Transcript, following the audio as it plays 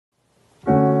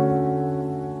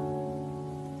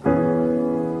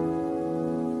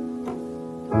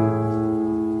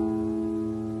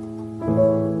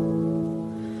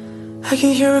I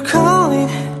can hear her calling.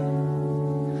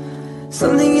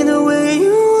 Something in the way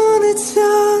you want it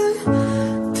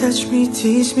done. Touch me,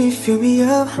 tease me, fill me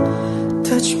up.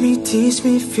 Touch me, tease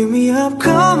me, fill me up.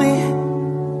 Call me.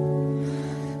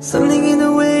 Something in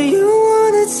the way you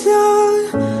want it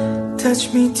done.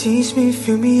 Touch me, tease me,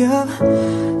 fill me up.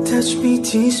 Touch me,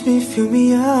 tease me, fill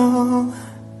me up.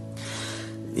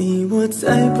 你我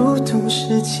在不同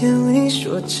时间里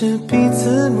说着彼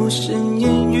此陌生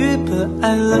言语 But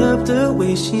I love the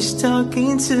way she's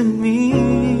talking to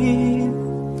me.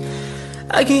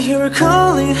 I can hear her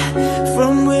calling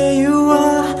from where you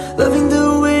are. Loving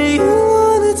the way you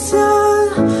want it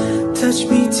done. Touch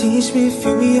me, tease me,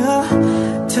 fill me up.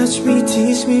 Touch me,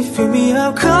 tease me, fill me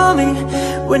up. Call me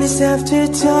when it's after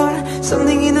dark.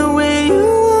 Something in the way you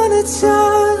want it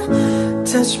done.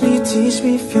 Touch me, tease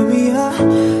me, fill me up.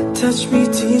 Touch me,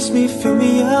 tease me, fill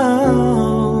me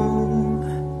up.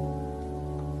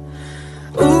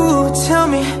 Ooh, tell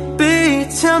me, babe,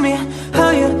 tell me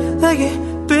how you like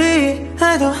it, babe.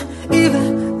 I don't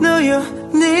even know your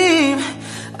name.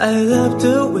 I love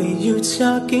the way you're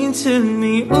talking to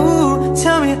me. Ooh,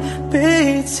 tell me,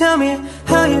 babe, tell me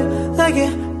how you like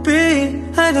it,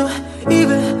 babe. I don't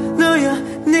even know your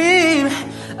name.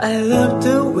 I love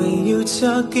the way you're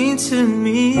talking to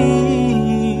me.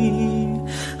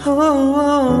 Oh, oh,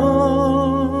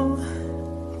 oh.